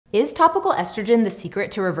Is topical estrogen the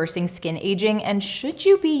secret to reversing skin aging, and should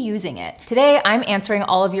you be using it? Today, I'm answering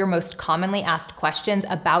all of your most commonly asked questions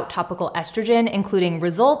about topical estrogen, including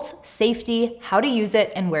results, safety, how to use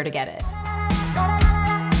it, and where to get it.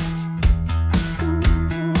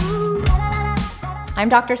 I'm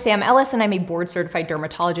Dr. Sam Ellis, and I'm a board-certified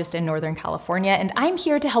dermatologist in Northern California, and I'm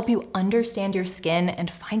here to help you understand your skin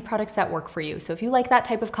and find products that work for you. So if you like that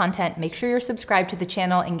type of content, make sure you're subscribed to the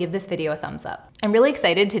channel and give this video a thumbs up. I'm really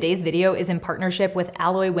excited. Today's video is in partnership with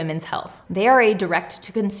Alloy Women's Health. They are a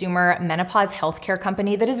direct-to-consumer menopause healthcare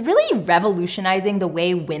company that is really revolutionizing the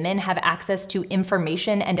way women have access to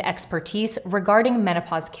information and expertise regarding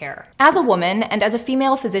menopause care. As a woman and as a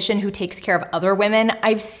female physician who takes care of other women,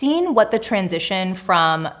 I've seen what the transition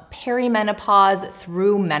from perimenopause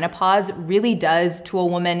through menopause really does to a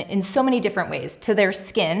woman in so many different ways. To their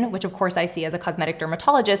skin, which of course I see as a cosmetic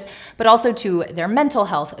dermatologist, but also to their mental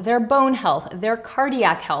health, their bone health, their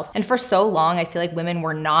cardiac health. And for so long, I feel like women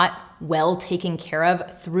were not well taken care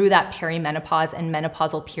of through that perimenopause and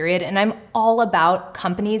menopausal period. And I'm all about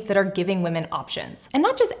companies that are giving women options. And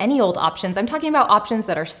not just any old options. I'm talking about options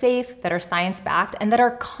that are safe, that are science-backed, and that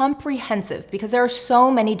are comprehensive, because there are so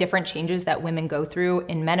many different changes that women go through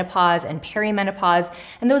in menopause and perimenopause,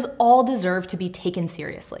 and those all deserve to be taken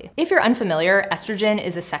seriously. If you're unfamiliar, estrogen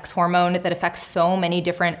is a sex hormone that affects so many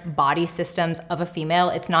different body systems of a female.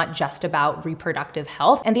 It's not just about reproductive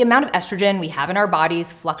health. And the amount of estrogen we have in our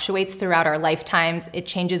bodies fluctuates throughout our lifetimes. It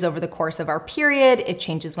changes over the course of our period. It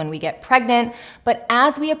changes when we get pregnant. But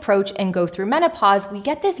as we approach and go through menopause, we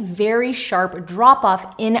get this very sharp drop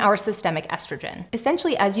off in our systemic estrogen.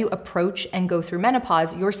 Essentially, as you approach and go through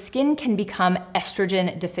menopause, your skin can become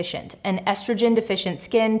estrogen deficient. And estrogen deficient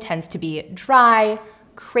skin tends to be dry,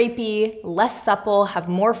 crepey, less supple, have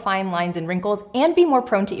more fine lines and wrinkles, and be more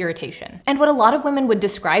prone to irritation. And what a lot of women would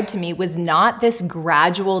describe to me was not this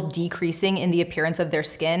gradual decreasing in the appearance of their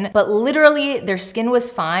skin, but literally their skin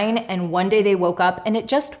was fine, and one day they woke up and it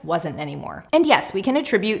just wasn't anymore. And yes, we can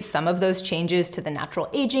attribute some of those changes to the natural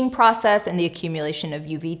aging process and the accumulation of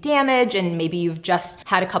UV damage, and maybe you've just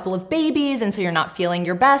had a couple of babies and so you're not feeling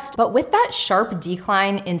your best. But with that sharp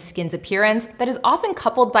decline in skin's appearance that is often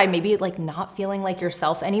coupled by maybe like not feeling like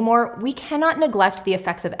yourself anymore, we cannot neglect the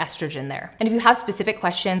effects of estrogen there. And if you have specific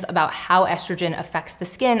questions about how estrogen affects the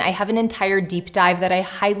skin, I have an entire deep dive that I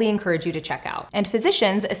highly encourage you to check out. And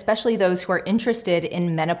physicians, especially those who are interested in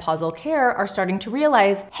menopausal care, are starting to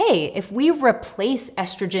realize, hey, if we replace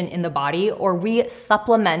estrogen in the body or we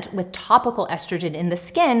supplement with topical estrogen in the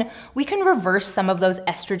skin, we can reverse some of those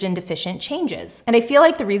estrogen deficient changes. And I feel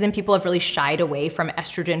like the reason people have really shied away from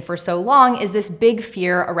estrogen for so long is this big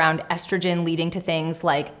fear around estrogen leading to things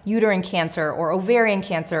like uterine cancer or ovarian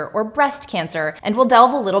cancer or breast cancer. And we'll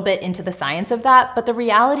delve a little bit into the science of that, but the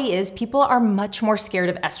reality is people are much more scared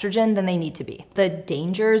of estrogen than they need to be. The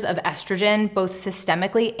dangers of estrogen, both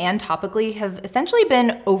systemically and topically, have essentially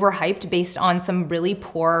been overhyped based on some really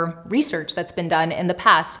poor research that's been done in the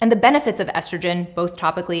past. And the benefits of estrogen, both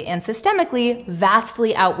topically and systemically,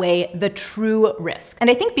 vastly outweigh the true risk. And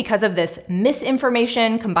I think because of this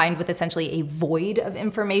misinformation combined with essentially a void of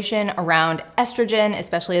information around estrogen,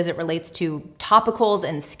 especially as it relates to topicals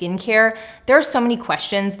and skincare, there are so many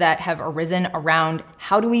questions that have arisen around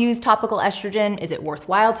how do we use topical estrogen? Is it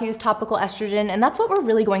worthwhile to use topical estrogen? And that's what we're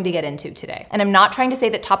really going to get into today. And I'm not trying to say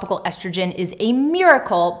that topical estrogen is a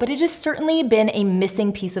miracle, but it has certainly been a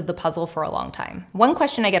missing piece of the puzzle for a long time. One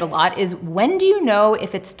question I get a lot is, when do you know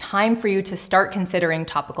if it's time for you to start considering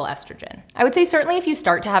topical estrogen? I would say certainly if you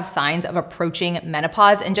start to have signs of approaching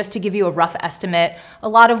menopause, and just to give you a rough estimate, a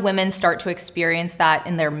lot of women start to experience that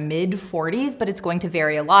in their mid-40s, but it's going to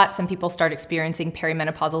vary a lot. Some people start experiencing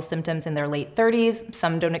perimenopausal symptoms in their late 30s.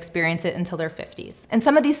 Some don't experience it until their 50s. And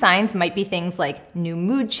some of these signs might be things like new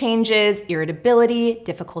mood changes, irritability,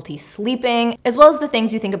 difficulty sleeping, as well as the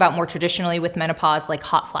things you think about more traditionally with menopause, like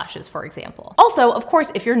hot flashes, for example. Also, of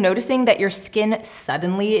course, if you're noticing that your skin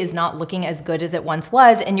suddenly is not looking as good as it once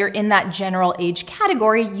was, and you're in that general age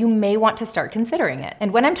category, you may want to start considering it.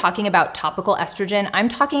 And when I'm talking about topical estrogen, I'm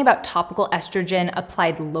talking about topical estrogen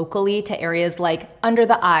applied locally to areas like under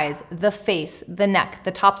the eyes, the face, the neck,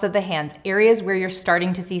 the tops of the hands, areas where you're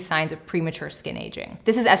starting to see signs of premature skin aging.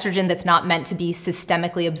 This is estrogen that's not meant to be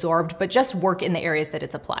systemically absorbed, but just work in the areas that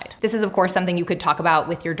it's applied. This is, of course, something you could talk about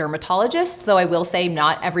with your dermatologist, though I will say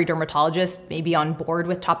not every dermatologist may be on board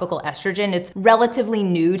with topical estrogen. It's relatively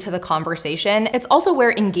new to the conversation. It's also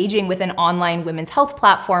where engaging with an online women's health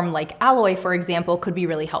platform like Alloy, for example, could be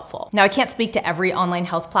really helpful. Now, I can't speak to every online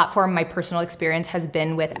health platform. My personal experience has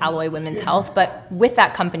been with Alloy Women's Health, but with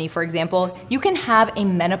that company, for example, you can have a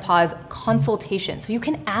menopause consultation. So you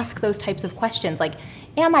can ask those types of questions like,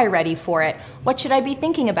 Am I ready for it? What should I be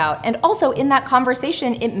thinking about? And also in that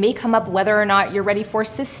conversation, it may come up whether or not you're ready for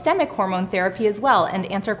systemic hormone therapy as well, and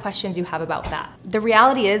answer questions you have about that. The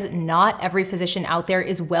reality is not every physician out there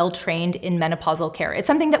is well trained in menopausal care. It's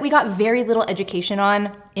something that we got very little education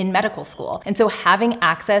on in medical school. And so having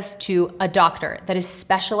access to a doctor that is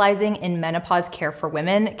specializing in menopause care for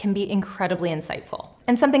women can be incredibly insightful.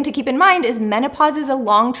 And something to keep in mind is menopause is a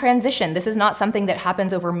long transition. This is not something that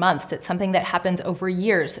happens over months. It's something that happens over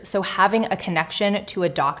years. So having a connection to a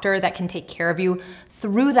doctor that can take care of you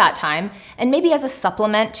through that time, and maybe as a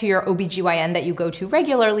supplement to your OBGYN that you go to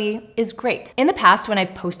regularly, is great. In the past, when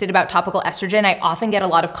I've posted about topical estrogen, I often get a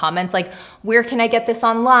lot of comments like, where can I get this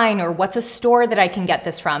online? Or what's a store that I can get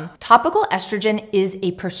this from? Topical estrogen is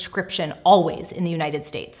a prescription always in the United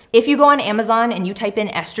States. If you go on Amazon and you type in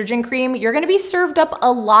estrogen cream, you're gonna be served up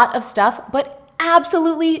a lot of stuff, but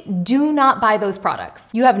absolutely do not buy those products.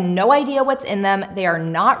 You have no idea what's in them. They are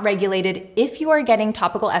not regulated. If you are getting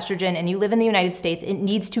topical estrogen and you live in the United States, it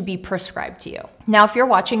needs to be prescribed to you. Now, if you're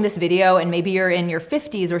watching this video and maybe you're in your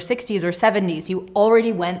 50s or 60s or 70s, you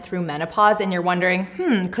already went through menopause and you're wondering,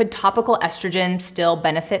 could topical estrogen still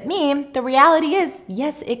benefit me? The reality is,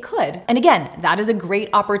 yes, it could. And again, that is a great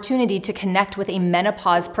opportunity to connect with a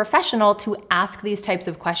menopause professional to ask these types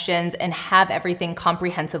of questions and have everything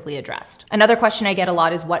comprehensively addressed. Another question I get a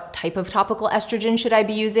lot is, what type of topical estrogen should I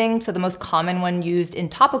be using? So the most common one used in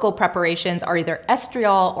topical preparations are either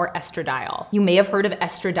estriol or estradiol. You may have heard of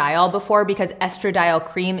estradiol before because estradiol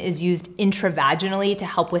cream is used intravaginally to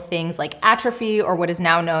help with things like atrophy or what is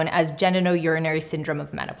now known as genitourinary syndrome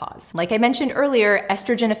of menopause. Like I mentioned earlier,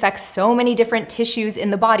 estrogen affects so many different tissues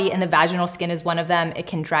in the body, and the vaginal skin is one of them. It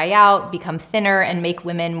can dry out, become thinner, and make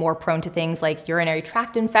women more prone to things like urinary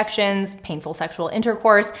tract infections, painful sexual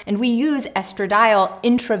intercourse, and we use estradiol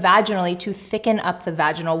intravaginally to thicken up the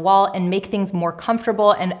vaginal wall and make things more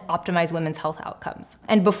comfortable and optimize women's health outcomes.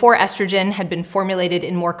 And before estrogen had been formulated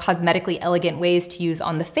in more cosmetically elegant ways to use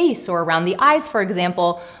on the face or around the eyes, for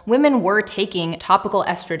example, women were taking topical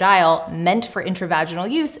estradiol meant for intravaginal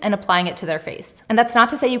use and applying it to their face. And that's not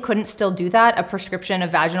to say you couldn't still do that. A prescription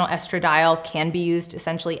of vaginal estradiol can be used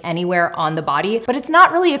essentially anywhere on the body, but it's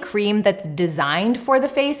not really a cream that's designed for the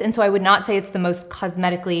face, and so I would not say it's the most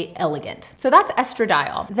cosmetically elegant. So that's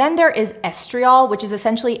estradiol. Then there is estriol, which is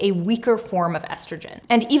essentially a weaker form of estrogen.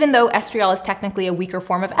 And even though estriol is technically a weaker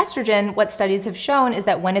form of estrogen, what studies have shown is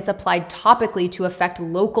that when it's applied topically to affect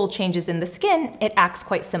local changes in the skin, it acts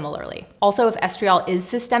quite similarly. Also, if estriol is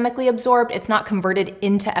systemically absorbed, it's not converted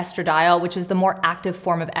into estradiol, which is the more active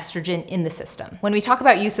form of estrogen in the system. When we talk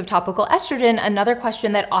about use of topical estrogen, another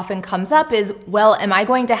question that often comes up is, well, am I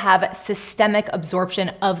going to have systemic absorption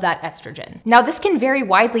of that estrogen? Now, this can vary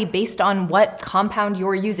widely based on what compound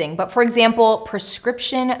you're using. But for example,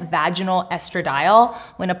 prescription vaginal estradiol,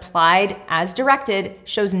 when applied as directed,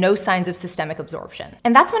 shows no signs of systemic absorption.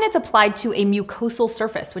 And that's when it's applied to a mucosal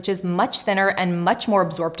surface, which is much thinner and much more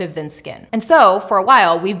absorptive than skin. And so for a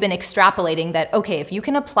while, we've been extrapolating that, okay, if you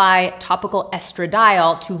can apply topical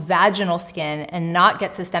estradiol to vaginal skin and not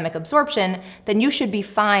get systemic absorption, then you should be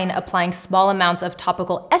fine applying small amounts of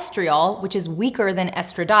topical estriol, which is weaker than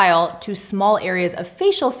estradiol, to small areas of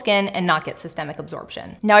facial skin and not get systemic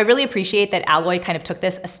absorption. Now, I really appreciate that Alloy kind of took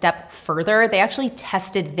this a step further. They actually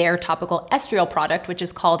tested their topical estriol product, which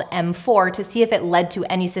is called M4, to see if it led to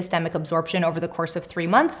any systemic absorption over the course of 3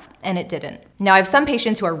 months, and it didn't. Now, I have some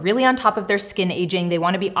patients who are really on top of their skin aging. They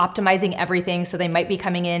want to be optimizing everything, so they might be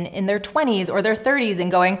coming in their 20s or their 30s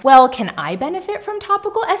and going, well, can I benefit from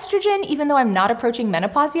topical estrogen even though I'm not approaching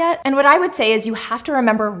menopause yet? And what I would say is you have to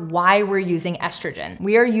remember why we're using estrogen.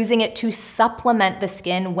 We are using it to supplement the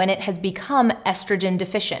skin when it has become estrogen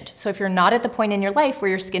deficient. So if you're not at the point in your life where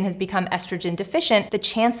your skin has become estrogen deficient, the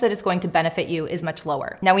chance that it's going to benefit you is much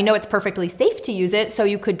lower. Now, we know it's perfectly safe to use it, so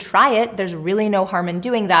you could try it. There's really no harm in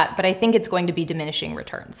doing that, but I think it's going to be diminishing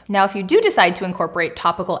returns. Now, if you do decide to incorporate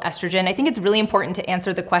topical estrogen, I think it's really important to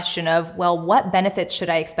answer the question of, well, what benefits should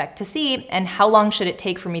I expect to see, and how long should it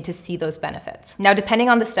take for me to see those benefits? Now, depending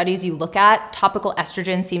on the studies you look at, topical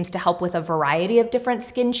estrogen seems to help with a variety of different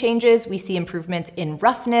skin changes. We see improvements in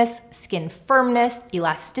roughness, skin firmness,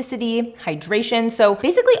 elasticity, hydration, so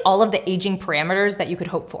basically all of the aging parameters that you could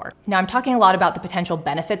hope for. Now, I'm talking a lot about the potential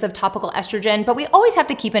benefits of topical estrogen, but we always have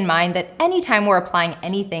to keep in mind that anytime we're applying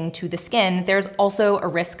anything to the skin, there's also a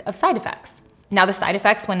risk of side effects. Now, the side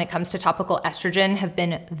effects when it comes to topical estrogen have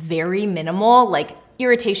been very minimal, like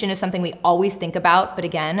Irritation is something we always think about, but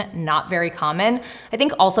again, not very common. I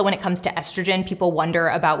think also when it comes to estrogen, people wonder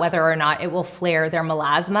about whether or not it will flare their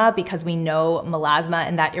melasma, because we know melasma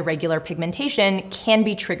and that irregular pigmentation can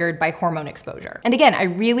be triggered by hormone exposure. And again, I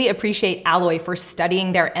really appreciate Alloy for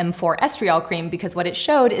studying their M4 estriol cream, because what it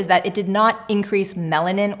showed is that it did not increase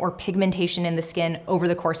melanin or pigmentation in the skin over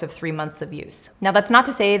the course of 3 months of use. Now, that's not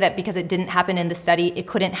to say that because it didn't happen in the study, it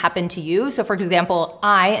couldn't happen to you. So for example,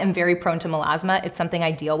 I am very prone to melasma. It's something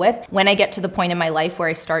I deal with. When I get to the point in my life where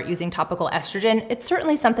I start using topical estrogen, it's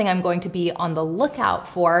certainly something I'm going to be on the lookout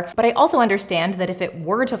for, but I also understand that if it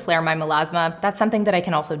were to flare my melasma, that's something that I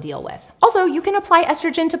can also deal with. Also, you can apply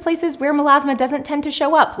estrogen to places where melasma doesn't tend to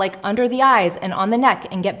show up, like under the eyes and on the neck,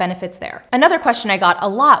 and get benefits there. Another question I got a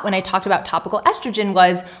lot when I talked about topical estrogen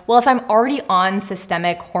was, well, if I'm already on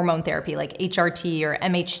systemic hormone therapy like HRT or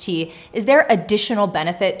MHT, is there additional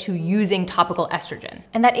benefit to using topical estrogen?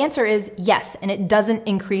 And that answer is yes, and it doesn't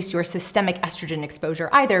increase your systemic estrogen exposure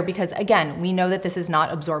either, because again, we know that this is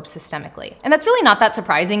not absorbed systemically. And that's really not that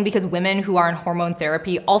surprising, because women who are in hormone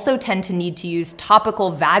therapy also tend to need to use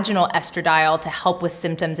topical vaginal estradiol to help with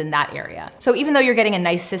symptoms in that area. So even though you're getting a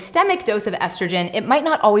nice systemic dose of estrogen, it might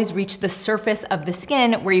not always reach the surface of the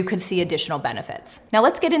skin where you could see additional benefits. Now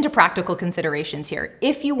let's get into practical considerations here.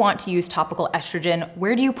 If you want to use topical estrogen,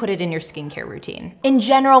 where do you put it in your skincare routine? In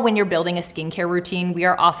general, when you're building a skincare routine, we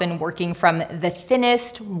are often working from the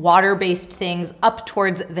thinnest, water-based things up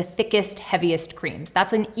towards the thickest, heaviest creams.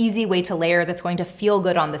 That's an easy way to layer that's going to feel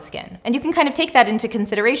good on the skin. And you can kind of take that into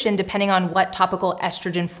consideration depending on what topical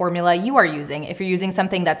estrogen formula you are using. If you're using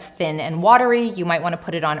something that's thin and watery, you might want to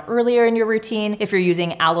put it on earlier in your routine. If you're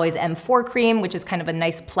using Alloy's M4 cream, which is kind of a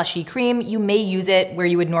nice plushy cream, you may use it where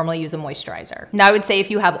you would normally use a moisturizer. Now, I would say if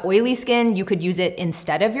you have oily skin, you could use it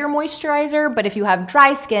instead of your moisturizer, but if you have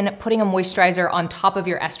dry skin, putting a moisturizer on top of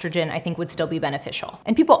your estrogen, I think would still be beneficial.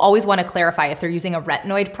 And people always want to clarify if they're using a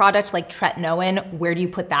retinoid product like tretinoin, where do you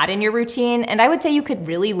put that in your routine? And I would say you could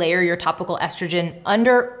really layer your topical estrogen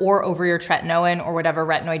under or over your tretinoin or whatever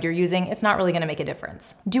retinoid you're using. It's not really going to make a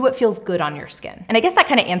difference. Do what feels good on your skin. And I guess that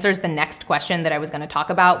kind of answers the next question that I was going to talk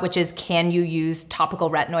about, which is, can you use topical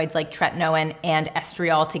retinoids like tretinoin and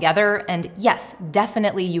estriol together? And yes,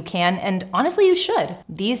 definitely you can, and honestly you should.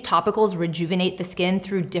 These topicals rejuvenate the skin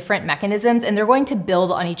through different mechanisms, and they're going to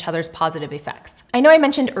build on each other's positive effects. I know I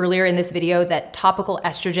mentioned earlier in this video that topical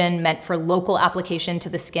estrogen meant for local application to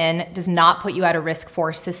the skin does not put you at a risk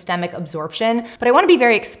for systemic absorption, but I want to be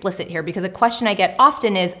very explicit here, because a question I get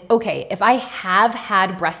often is, okay, if I have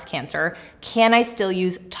had breast cancer, can I still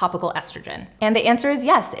use topical estrogen? And the answer is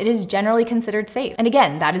yes, it is generally considered safe. And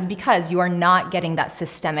again, that is because you are not getting that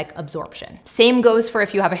systemic absorption. Same goes for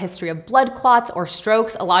if you have a history of blood clots or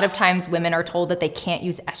strokes. A lot of times women are told that they can't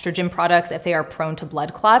use estrogen products if they are prone to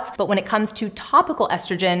blood clots. But when it comes to topical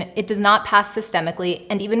estrogen, it does not pass systemically,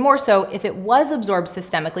 and even more so if it was absorbed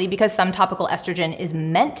systemically, because some topical estrogen is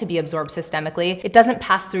meant to be absorbed systemically, it doesn't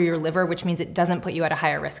pass through your liver, which means it doesn't put you at a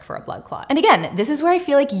higher risk for a blood clot. And again, this is where I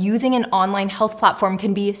feel like using an online health platform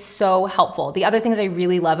can be so helpful. The other thing that I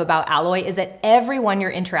really love about Alloy is that everyone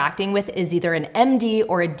you're interacting with is either an MD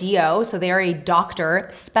or a DO, so they are a doctor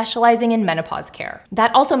specializing in menopause care.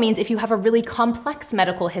 That also means if you have a really complex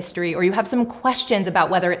medical history, or you have some questions about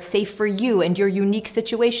whether it's safe for you and your unique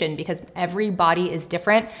situation, because every body is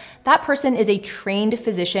different, that person is a trained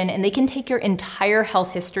physician, and they can take your entire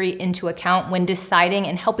health history into account when deciding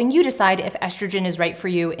and helping you decide if estrogen is right for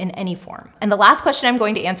you in any form. And the last question I'm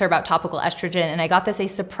going to answer about topical estrogen, and I got this a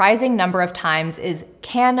surprising number of times, is,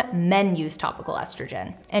 can men use topical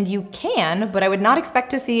estrogen? And you can, but I would not expect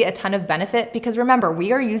to see a ton of benefit, because remember,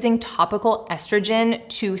 we are using topical estrogen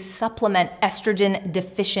to supplement estrogen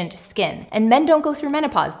deficient skin. And men don't go through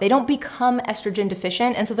menopause. They don't become estrogen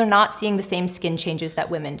deficient, and so they're not seeing the same skin changes that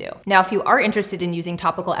women do. Now, if you are interested in using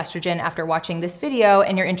topical estrogen after watching this video,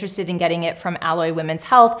 and you're interested in getting it from Alloy Women's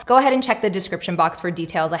Health, go ahead and check the description box for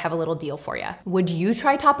details. I have a little deal for you. Would you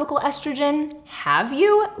try topical estrogen? Have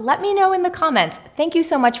you? Let me know in the comments. Thank you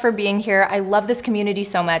so much for being here. I love this community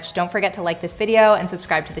so much. Don't forget to like this video and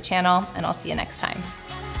subscribe to the channel, and I'll see you next time.